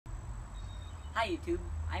Hi YouTube,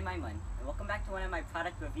 I'm Aiman, and welcome back to one of my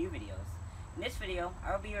product review videos. In this video,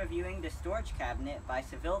 I will be reviewing the storage cabinet by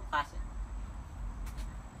Seville Classics.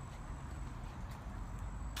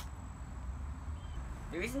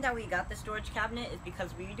 The reason that we got the storage cabinet is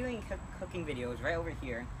because we're doing cooking videos right over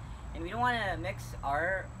here, and we don't want to mix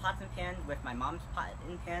our pots and pans with my mom's pot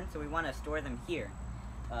and pan, so we want to store them here.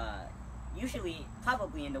 Usually,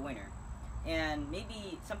 probably in the winter. And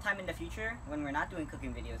maybe sometime in the future, when we're not doing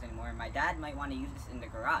cooking videos anymore, my dad might want to use this in the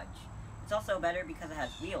garage. It's also better because it has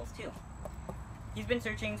wheels too. He's been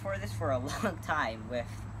searching for this for a long time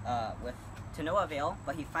to no avail,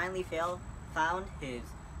 but he finally found his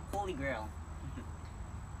holy grail.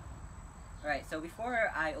 Alright, so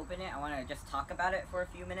before I open it, I want to just talk about it for a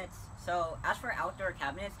few minutes. So, as for outdoor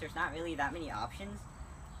cabinets, there's not really that many options.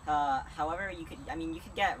 However, you could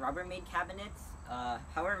get Rubbermaid cabinets.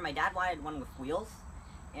 However, my dad wanted one with wheels,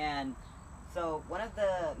 and so one of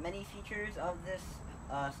the many features of this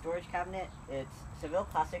storage cabinet, it's Seville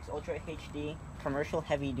Classics UltraHD Commercial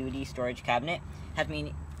Heavy Duty Storage Cabinet. Has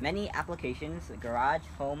many applications: garage,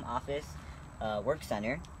 home, office, work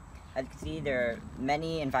center. As you can see, there are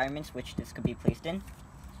many environments which this could be placed in.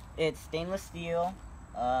 It's stainless steel,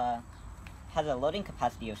 has a loading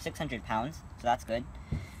capacity of 600 pounds, so that's good.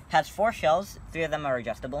 Has 4 shelves, 3 of them are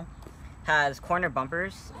adjustable. Has corner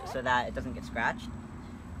bumpers so that it doesn't get scratched.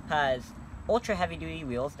 Has ultra heavy duty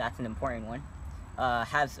wheels, that's an important one.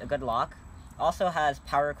 Has a good lock. Also has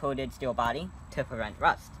power coated steel body to prevent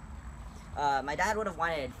rust. My dad would have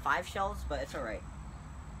wanted 5 shelves, but it's alright.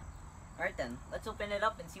 Alright then, let's open it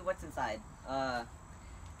up and see what's inside.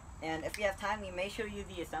 And if we have time, we may show you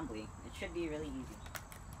the assembly. It should be really easy.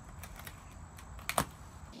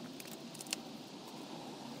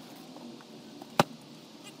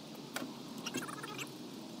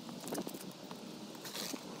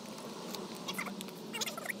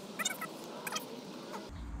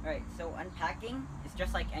 Alright, so unpacking is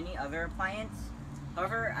just like any other appliance.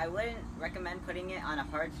 However, I wouldn't recommend putting it on a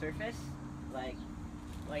hard surface, like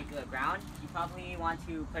the ground. You probably want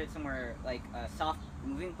to put it somewhere like a soft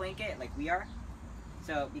moving blanket, like we are.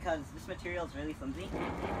 So, because this material is really flimsy.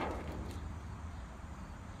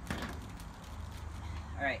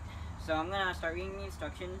 Alright, so I'm gonna start reading the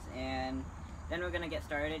instructions, and then we're gonna get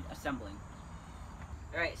started assembling.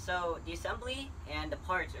 Alright, so the assembly and the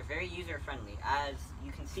parts are very user-friendly. As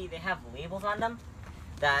you can see, they have labels on them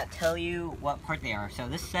that tell you what part they are. So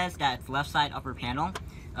this says that it's left side upper panel.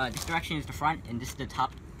 This direction is the front, and this is the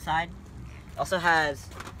top side. It also has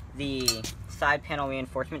the side panel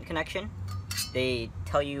reinforcement connection. They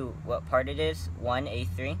tell you what part it is,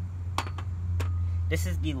 1A3. This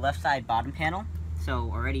is the left side bottom panel,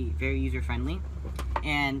 so already very user-friendly.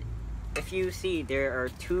 And if you see, there are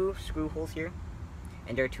 2 screw holes here.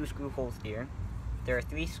 And there are 2 screw holes here. There are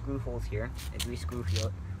 3 screw holes here, and 3 screw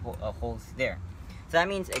holes there. So that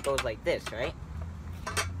means it goes like this, right?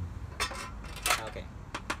 Okay.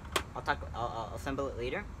 I'll assemble it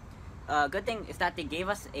later. Good thing is that they gave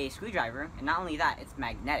us a screwdriver, and not only that, it's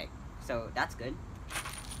magnetic. So that's good.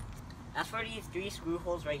 As for these 3 screw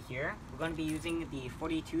holes right here, we're going to be using the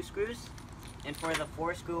 42 screws. And for the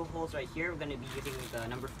 4 screw holes right here, we're going to be using the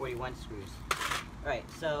number 41 screws. Alright,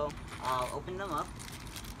 so I'll open them up.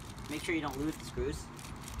 Make sure you don't lose the screws.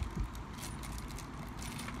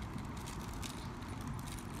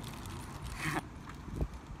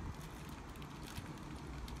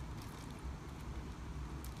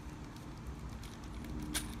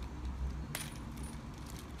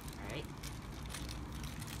 Alright.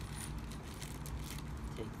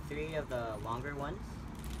 Take 3 of the longer ones.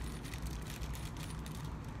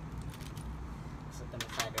 Set them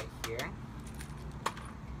aside right here.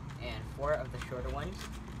 And 4 of the shorter ones.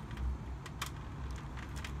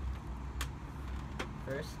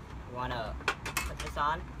 First, you want to put this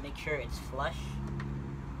on, make sure it's flush.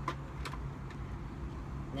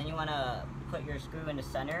 And then you want to put your screw in the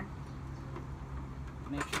center.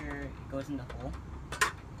 Make sure it goes in the hole.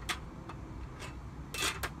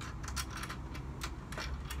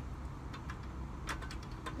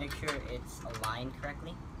 Make sure it's aligned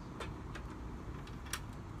correctly.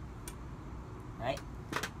 Right?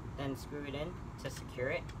 Then screw it in to secure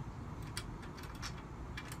it.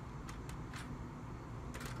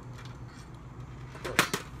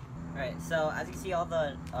 Alright, so as you see, all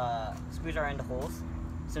the screws are in the holes.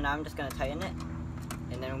 So now I'm just going to tighten it,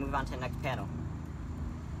 and then we'll move on to the next panel.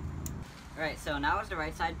 Alright, so now is the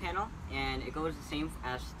right side panel, and it goes the same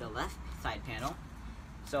as the left side panel.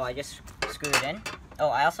 So I just screw it in. Oh,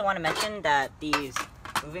 I also want to mention that these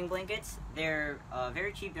moving blankets, they're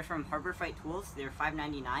very cheap. They're from Harbor Freight Tools. They're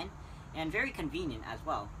 $5.99, and very convenient as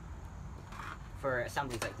well for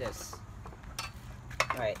assemblies like this.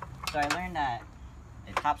 Alright, so I learned that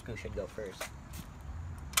the top screw should go first.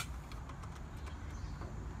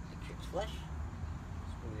 Make sure it's flush.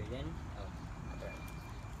 Screw it in. Oh, alright.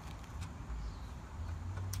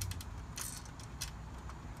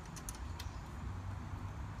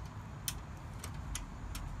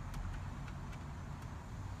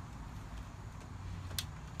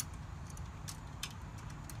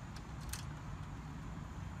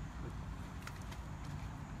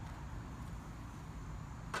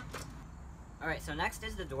 Alright, so next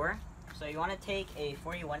is the door. So you want to take a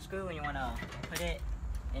 41 screw and you want to put it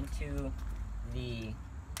into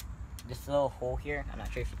this little hole here. I'm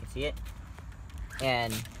not sure if you can see it.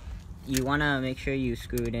 And you want to make sure you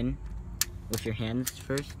screw it in with your hands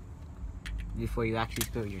first before you actually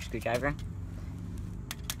screw your screwdriver.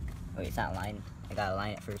 Oh, it's not lined. I gotta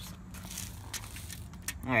line it first.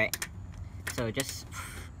 Alright, so just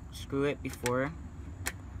screw it before.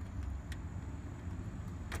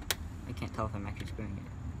 I can't tell if I'm actually screwing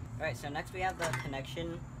it. Alright, so next we have the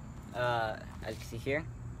connection, as you can see here,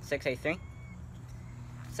 6A3.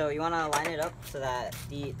 So you want to line it up so that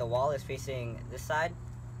the wall is facing this side.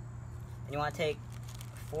 And you want to take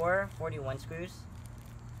 4 41 screws.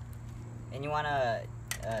 And you want to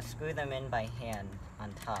screw them in by hand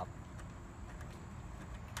on top.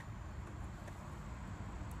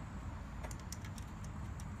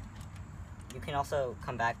 You can also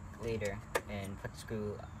come back later and put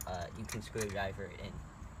you can screwdriver it in.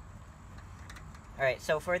 Alright,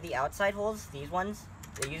 so for the outside holes, these ones,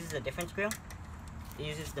 it uses a different screw. It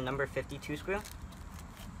uses the number 52 screw.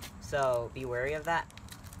 So be wary of that.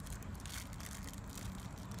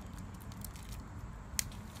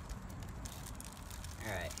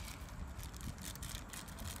 Alright.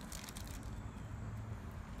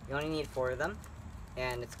 You only need 4 of them.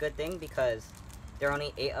 And it's a good thing because there are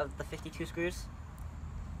only 8 of the 52 screws.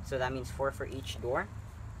 So that means 4 for each door.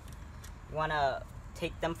 You want to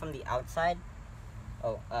take them from the outside.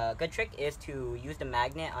 Oh, a good trick is to use the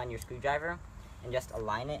magnet on your screwdriver and just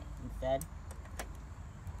align it instead.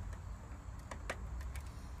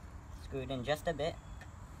 Screw it in just a bit.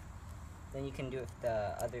 Then you can do it with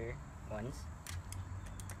the other ones.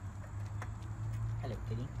 Hello,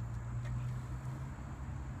 kitty.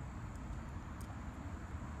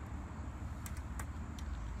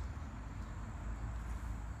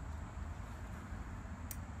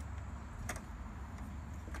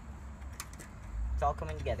 It's all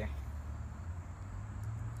coming together.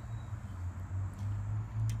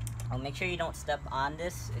 I'll make sure you don't step on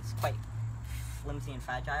this. It's quite flimsy and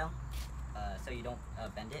fragile, so you don't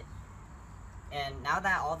bend it. And now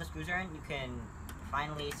that all the screws are in, you can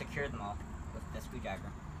finally secure them all with the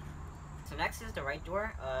screwdriver. So next is the right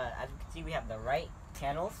door. As you can see, we have the right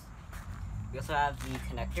panels. We also have the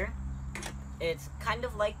connector. It's kind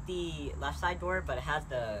of like the left side door, but it has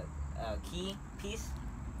the key piece.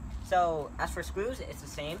 So as for screws, it's the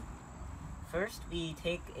same. First, we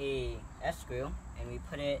take a F screw and we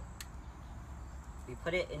put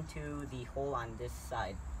it into the hole on this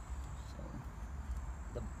side.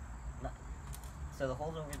 So the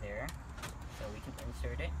hole's over there, so we can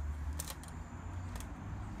insert it.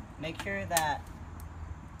 Make sure that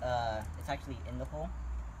it's actually in the hole,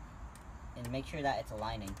 and make sure that it's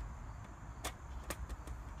aligning.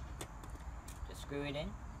 Just screw it in.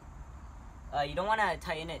 You don't want to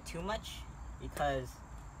tighten it too much because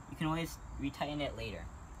you can always retighten it later.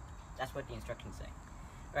 That's what the instructions say.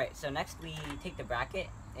 Alright, so next we take the bracket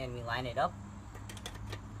and we line it up.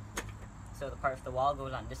 So the part of the wall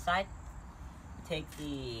goes on this side. We take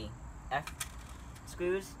the F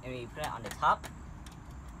screws and we put it on the top.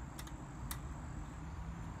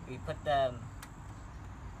 We put them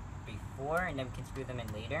before and then we can screw them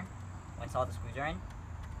in later once all the screws are in.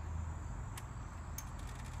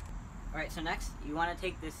 Alright, so next you want to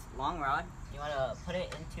take this long rod, you want to put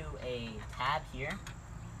it into a tab here.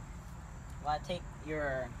 You want to take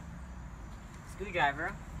your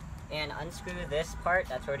screwdriver and unscrew this part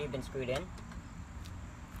that's already been screwed in.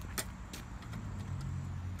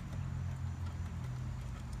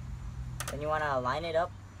 Then you want to line it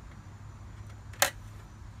up.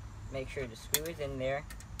 Make sure the screw is in there.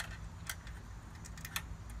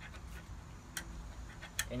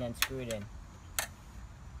 And then screw it in.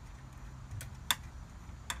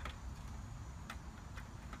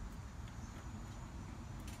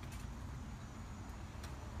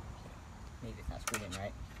 Maybe it's not screwed in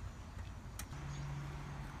right.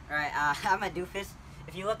 Alright, I'm a doofus.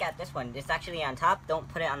 If you look at this one, it's actually on top. Don't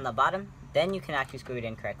put it on the bottom. Then you can actually screw it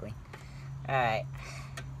in correctly. Alright.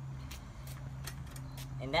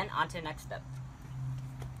 And then on to the next step.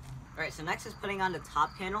 Alright, so next is putting on the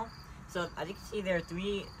top panel. So as you can see, there are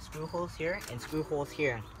 3 screw holes here and screw holes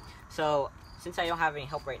here. So since I don't have any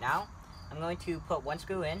help right now, I'm going to put 1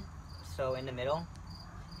 screw in, so in the middle,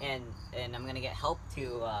 and I'm gonna get help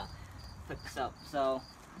to put this up. So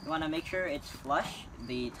you want to make sure it's flush.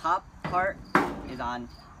 The top part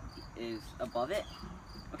is above it.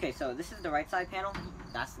 Okay, so this is the right side panel.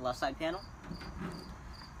 That's the left side panel.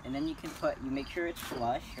 And then you make sure it's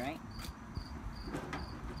flush, right?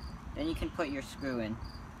 Then you can put your screw in.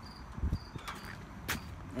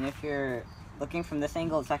 And if you're looking from this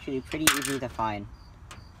angle, it's actually pretty easy to find.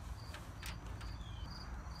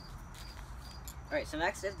 Alright, so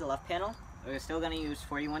next is the left panel. We're still going to use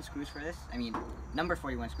 41 screws for this. I mean, number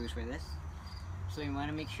 41 screws for this. So you want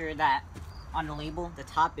to make sure that on the label, the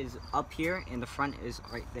top is up here and the front is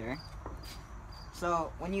right there.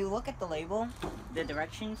 So when you look at the label, the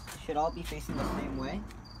directions should all be facing the same way.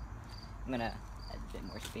 I'm going to add a bit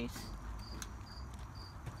more space.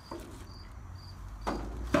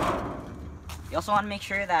 You also want to make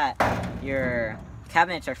sure that your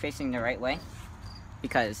cabinets are facing the right way,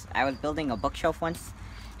 because I was building a bookshelf once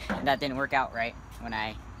and that didn't work out right when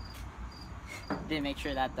I didn't make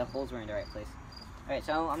sure that the holes were in the right place. Alright,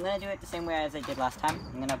 so I'm going to do it the same way as I did last time.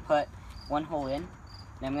 I'm going to put 1 hole in, and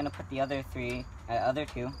I'm going to put the other 2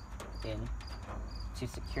 in to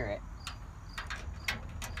secure it.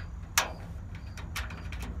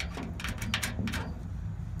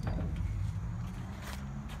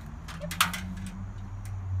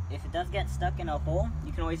 If it does get stuck in a hole,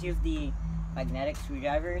 you can always use the magnetic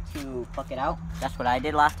screwdriver to pluck it out. That's what I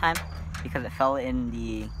did last time because it fell in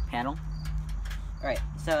the panel. Alright,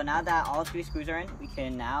 so now that all 3 screws are in, we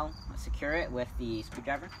can now secure it with the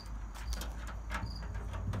screwdriver.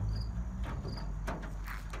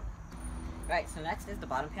 Alright, so next is the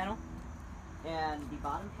bottom panel. And the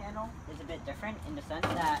bottom panel is a bit different in the sense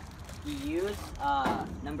that you use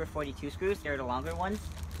number 42 screws. They're the longer ones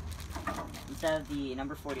instead of the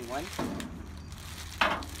number 41.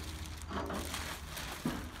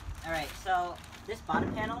 Alright, so this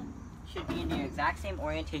bottom panel should be in the exact same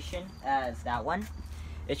orientation as that one.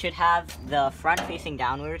 It should have the front facing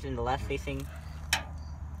downwards and the left facing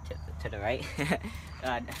to the right.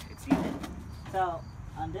 Excuse me. So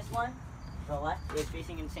on this one, the left is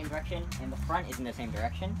facing in the same direction and the front is in the same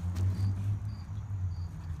direction.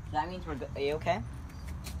 That means we're A-okay.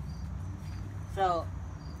 So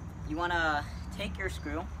you want to take your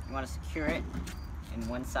screw, you want to secure it in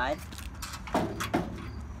one side.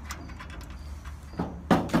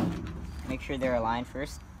 Make sure they're aligned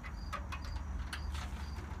first.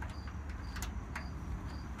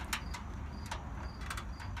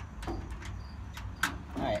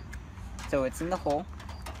 Alright, so it's in the hole,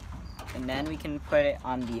 and then we can put it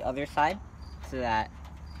on the other side so that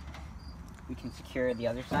we can secure the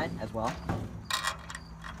other side as well.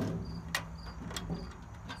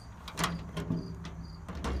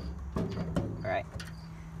 Alright,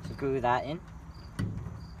 screw that in.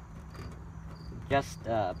 Just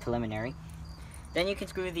preliminary. Then you can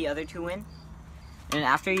screw the other 2 in. And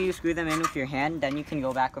after you screw them in with your hand, then you can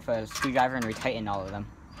go back with a screwdriver and retighten all of them.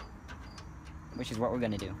 Which is what we're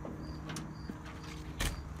going to do.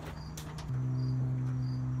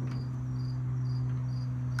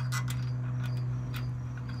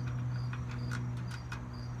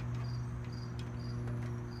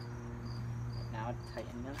 Now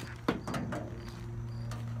tighten them.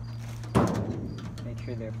 Make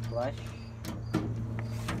sure they're flush.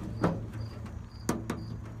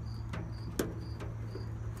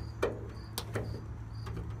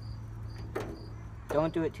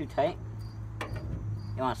 Don't do it too tight.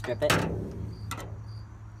 You want to strip it.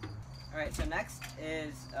 Alright, so next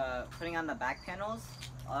is putting on the back panels.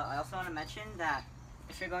 I also want to mention that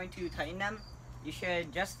if you're going to tighten them, you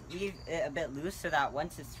should just leave it a bit loose so that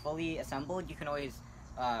once it's fully assembled, you can always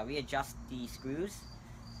readjust the screws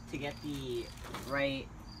to get the right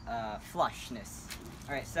flushness.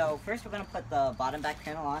 Alright, so first we're going to put the bottom back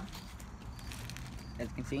panel on, as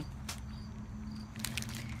you can see.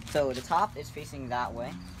 So the top is facing that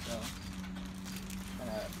way, so I'm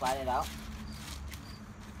going to flatten it out.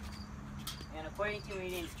 And according to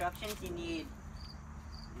the instructions, you need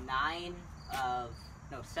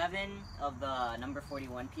 7 of the number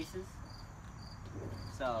 41 pieces.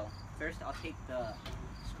 So first I'll take the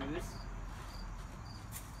screws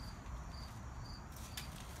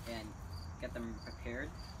and get them prepared.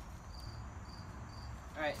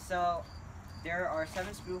 Alright, so there are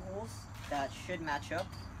 7 screw holes that should match up.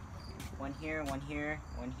 1 here, 1 here,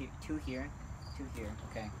 1 here, 2 here, 2 here,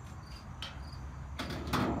 okay.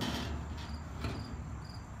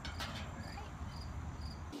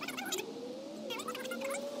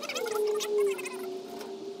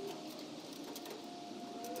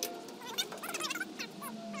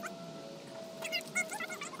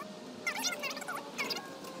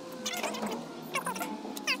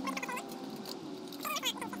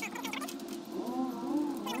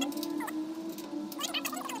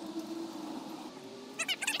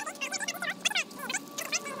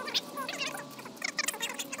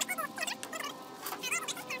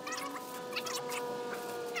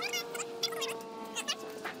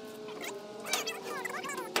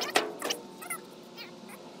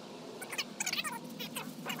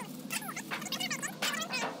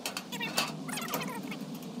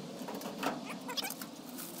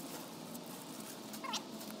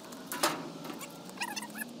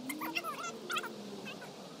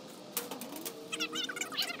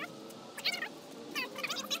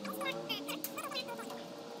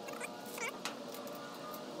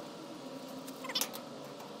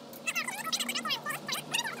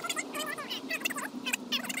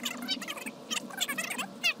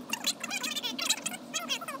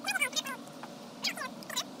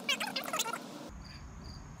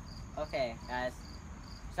 guys.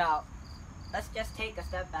 So let's just take a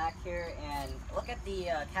step back here and look at the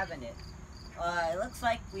cabinet. It looks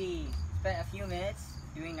like we spent a few minutes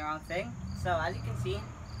doing the wrong thing. So as you can see,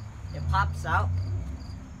 it pops out.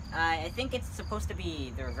 I think it's supposed to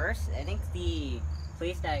be the reverse. I think the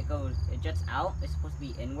place that it juts out is supposed to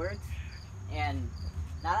be inwards. And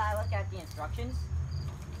now that I look at the instructions,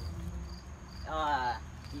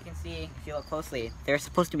 you can see, if you look closely, there's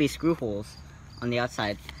supposed to be screw holes on the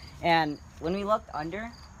outside. And when we looked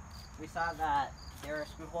under, we saw that there are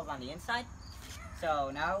screw holes on the inside.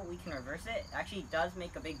 So now we can reverse it. It actually does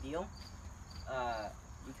make a big deal,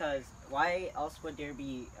 because why else would there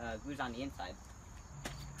be grooves on the inside?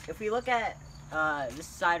 If we look at this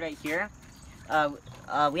side right here,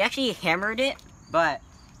 we actually hammered it, but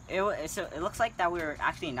it looks like that we were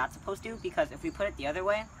actually not supposed to, because if we put it the other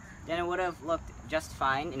way, then it would have looked just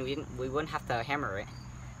fine, and we wouldn't have to hammer it.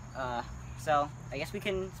 So I guess we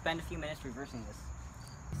can spend a few minutes reversing this.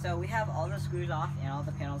 So we have all the screws off and all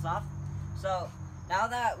the panels off. So now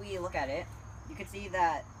that we look at it, you can see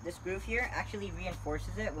that this groove here actually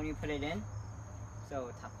reinforces it when you put it in. So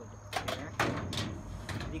top of it here,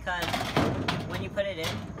 because when you put it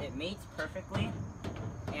in, it mates perfectly,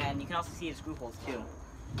 and you can also see the screw holes too.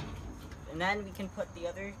 And then we can put the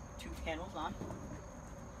other two panels on.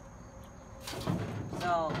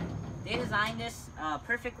 So they designed this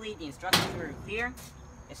perfectly. The instructions were clear.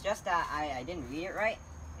 It's just that I didn't read it right,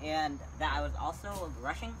 and that I was also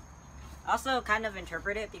rushing. I also kind of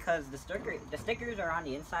interpret it because the stickers are on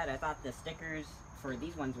the inside. I thought the stickers for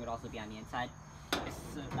these ones would also be on the inside.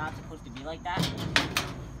 It's not supposed to be like that.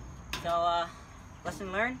 So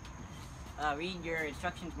lesson learned. Read your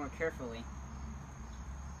instructions more carefully.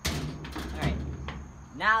 Alright,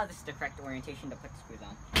 now this is the correct orientation to put the screws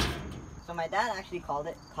on. So my dad actually caught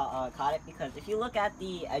it because if you look at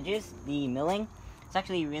the edges, the milling, it's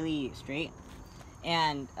actually really straight.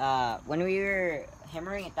 And when we were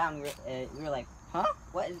hammering it down, we were like, huh?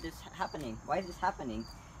 What is this happening? Why is this happening?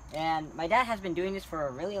 And my dad has been doing this for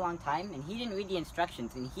a really long time, and he didn't read the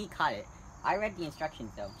instructions, and he caught it. I read the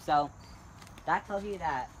instructions though. So that tells you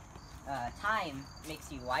that time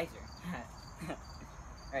makes you wiser.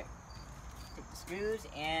 Alright, take the screws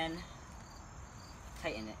and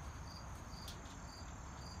tighten it.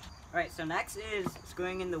 Alright, so next is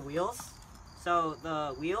screwing in the wheels. So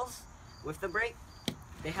the wheels with the brake,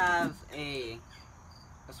 they have a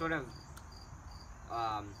sort of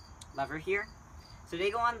lever here. So they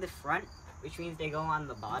go on the front, which means they go on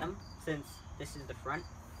the bottom, since this is the front.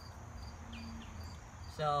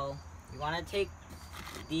 So you want to take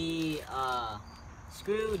the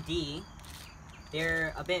screw D.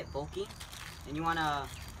 They're a bit bulky, and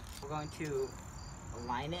we're going to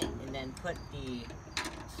align it and then put the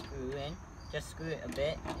screw in. Just screw it a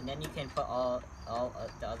bit, and then you can put all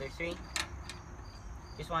the other three.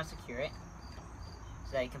 Just want to secure it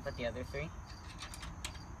so that you can put the other three.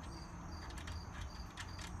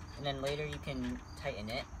 And then later you can tighten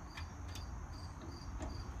it.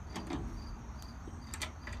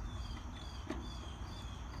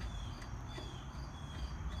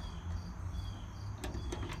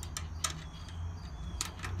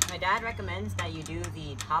 My dad recommends that you do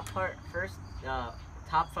the top part first,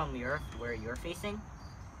 top from where you're facing,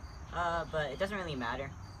 but it doesn't really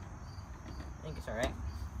matter. I think it's alright.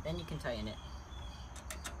 Then you can tighten it.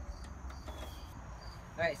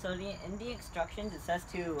 Alright, so in the instructions it says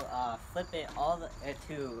to flip it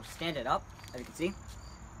to stand it up, as you can see.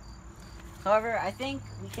 However, I think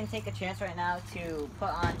we can take a chance right now to put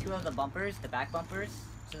on two of the bumpers, the back bumpers,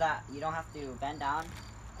 so that you don't have to bend down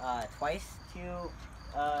twice to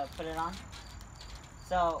put it on.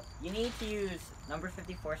 So you need to use number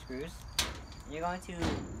 54 screws. You're going to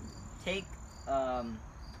take the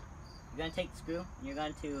screw and you're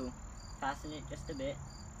going to fasten it just a bit.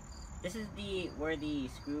 This is where the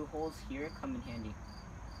screw holes here come in handy.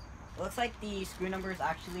 It looks like the screw number is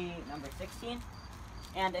actually number 16.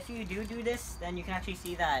 And if you do this, then you can actually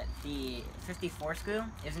see that the 54 screw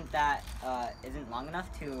isn't long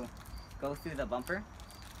enough to go through the bumper.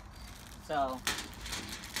 So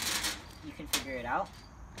you can figure it out.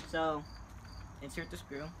 So insert the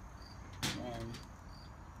screw and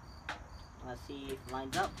let's see if it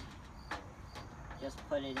lines up. Just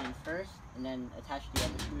put it in first and then attach the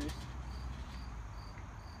other screws.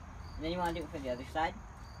 And then you want to do it for the other side.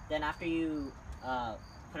 Then after you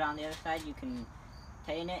put it on the other side, you can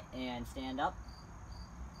tighten it and stand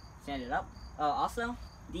it up. Also,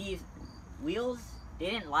 these wheels, they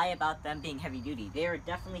didn't lie about them being heavy duty. They are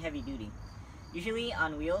definitely heavy duty. Usually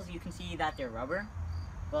on wheels you can see that they're rubber,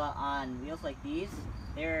 but on wheels like these,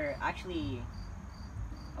 they're actually,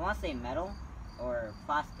 I want to say metal or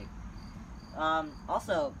plastic.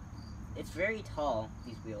 Also, it's very tall,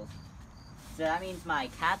 these wheels. So that means my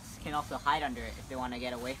cats can also hide under it if they want to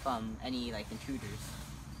get away from any, like, intruders.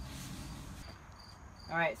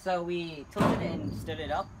 Alright, so we tilted it and stood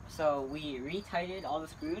it up. So we retightened all the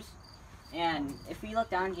screws. And if we look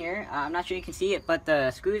down here, I'm not sure you can see it, but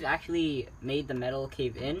the screws actually made the metal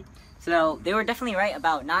cave in. So they were definitely right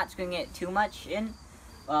about not screwing it too much in.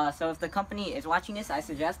 So if the company is watching this, I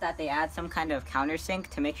suggest that they add some kind of countersink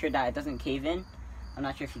to make sure that it doesn't cave in. I'm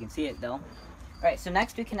not sure if you can see it though. Alright, so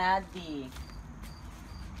next we can add the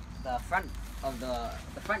front of the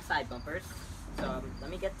front side bumpers. So let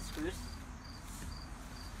me get the screws.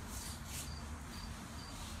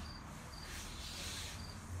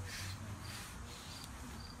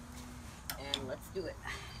 And let's do it.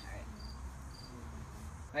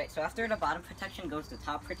 Alright, so after the bottom protection goes the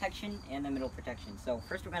top protection and the middle protection. So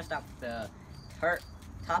first we're going to start with the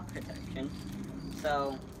top protection.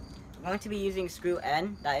 So we're going to be using screw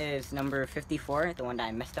N, that is number 54, the one that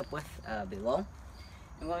I messed up with below.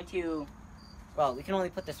 I'm going to, well, we can only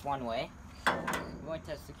put this one way. We're going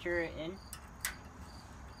to secure it in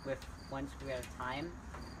with one screw at a time.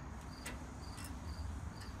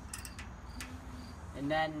 And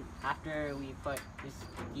then after we put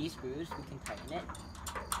these screws, we can tighten it.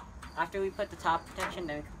 After we put the top protection,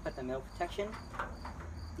 then we can put the middle protection.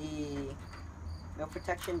 The middle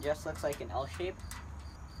protection just looks like an L shape.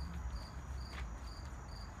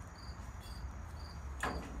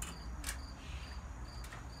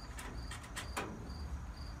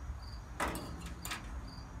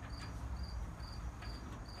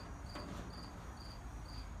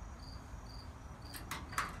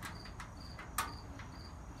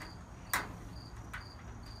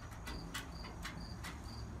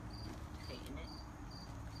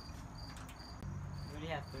 We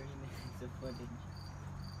have 30 minutes of footage.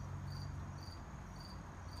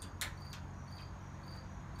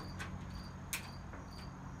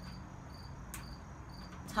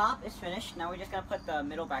 Top is finished. Now we're just gonna put the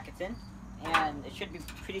middle brackets in, and it should be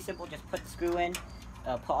pretty simple. Just put the screw in,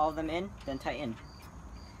 put all of them in, then tighten,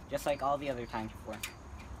 just like all the other times before.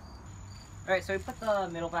 All right, so we put the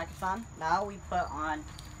middle brackets on. Now we put on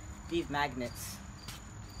these magnets.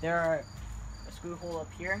 There are a screw hole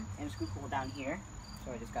up here and a screw hole down here.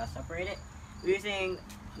 So I just gotta separate it. We're using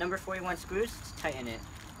number 41 screws to tighten it.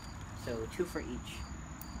 So 2 for each.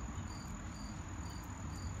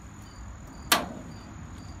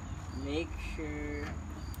 Make sure,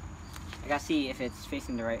 I gotta see if it's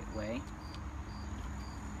facing the right way.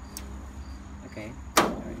 Okay,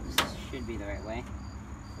 alright, this should be the right way.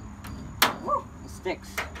 Woo! It sticks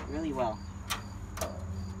really well.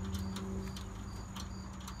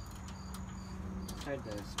 It's hard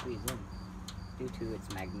to squeeze in due to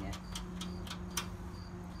its magnet.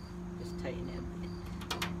 Just tighten it a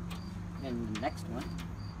bit. And the next one.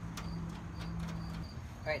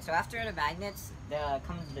 Alright, so after the magnets,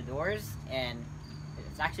 comes the doors, and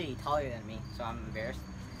it's actually taller than me, so I'm embarrassed.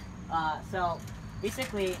 So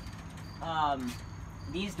basically,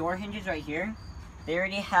 these door hinges right here, they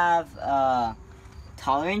already have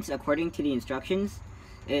tolerance according to the instructions.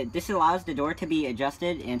 This allows the door to be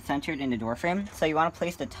adjusted and centered in the door frame. So you want to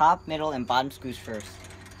place the top, middle, and bottom screws first.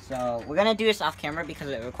 So we're going to do this off camera because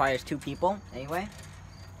it requires 2 people anyway.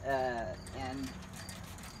 And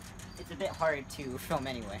it's a bit hard to film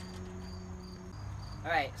anyway.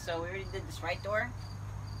 Alright, so we already did this right door.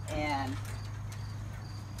 And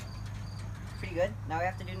pretty good. Now we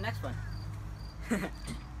have to do the next one.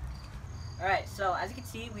 Alright, so as you can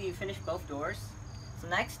see, we finished both doors. So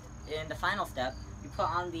next, in the final step, we put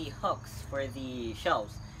on the hooks for the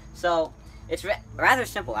shelves. So it's rather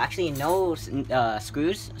simple, actually no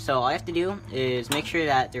screws. So all you have to do is make sure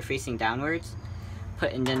that they're facing downwards,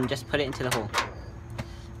 and then just put it into the hole.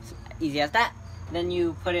 So, easy as that. Then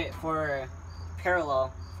you put it for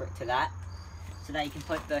parallel to that, so that you can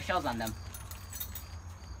put the shelves on them.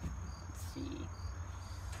 Let's see.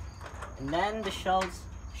 And then the shelves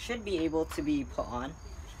should be able to be put on.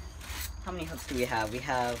 How many hooks do we have? We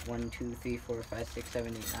have 1, 2, 3, 4, 5, 6,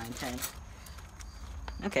 7, 8, 9, 10.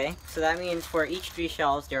 Okay, so that means for each 3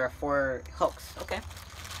 shelves there are 4 hooks. Okay.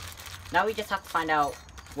 Now we just have to find out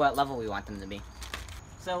what level we want them to be.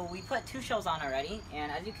 So we put 2 shelves on already,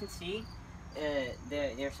 and as you can see,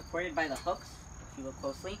 they're supported by the hooks, if you look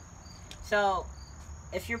closely. So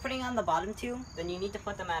if you're putting on the bottom 2, then you need to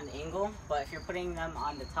put them at an angle, but if you're putting them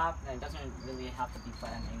on the top, then it doesn't really have to be put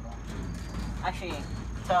at an angle. Actually,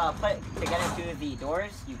 to get it through the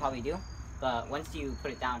doors, you probably do, but once you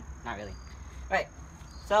put it down, not really. Right,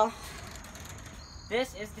 so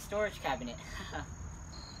this is the storage cabinet.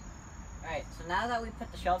 Alright, so now that we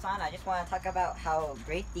put the shelves on, I just want to talk about how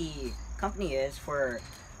great the company is for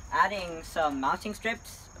adding some mounting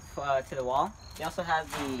strips to the wall. They also have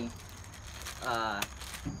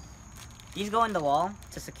these go in the wall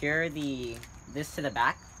to secure this to the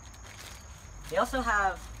back. They also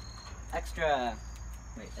have extra,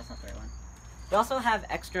 wait, that's not the right one. They also have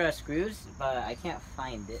extra screws, but I can't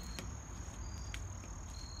find it.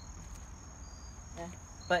 Yeah.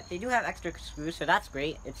 But they do have extra screws, so that's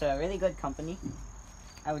great. It's a really good company.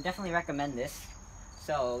 I would definitely recommend this,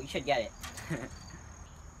 so you should get it.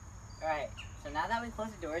 Alright, so now that we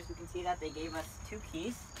closed the doors, we can see that they gave us 2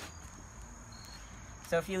 keys.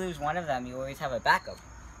 So if you lose one of them, you always have a backup.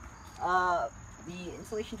 The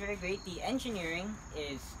installation is very great. The engineering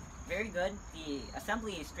is very good. The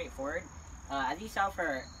assembly is straightforward. As you saw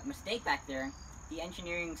for a mistake back there, the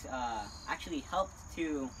engineering actually helped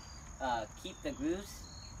to keep the grooves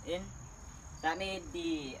in. That made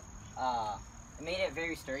made it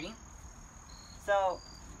very sturdy. So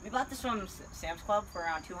we bought this from Sam's Club for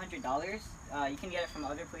around $200. You can get it from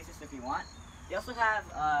other places if you want. They also have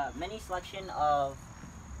many selection of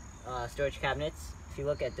storage cabinets. If you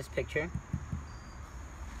look at this picture,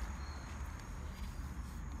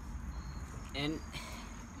 and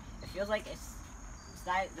it feels like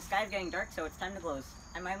the sky is getting dark, so it's time to close.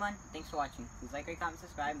 I'm Aiman. Thanks for watching. Please like, rate, comment,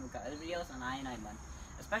 subscribe. We've got other videos on EYeOnAiman,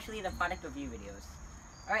 especially the product review videos.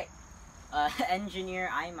 Alright, Engineer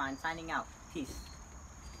Aiman signing out. Peace.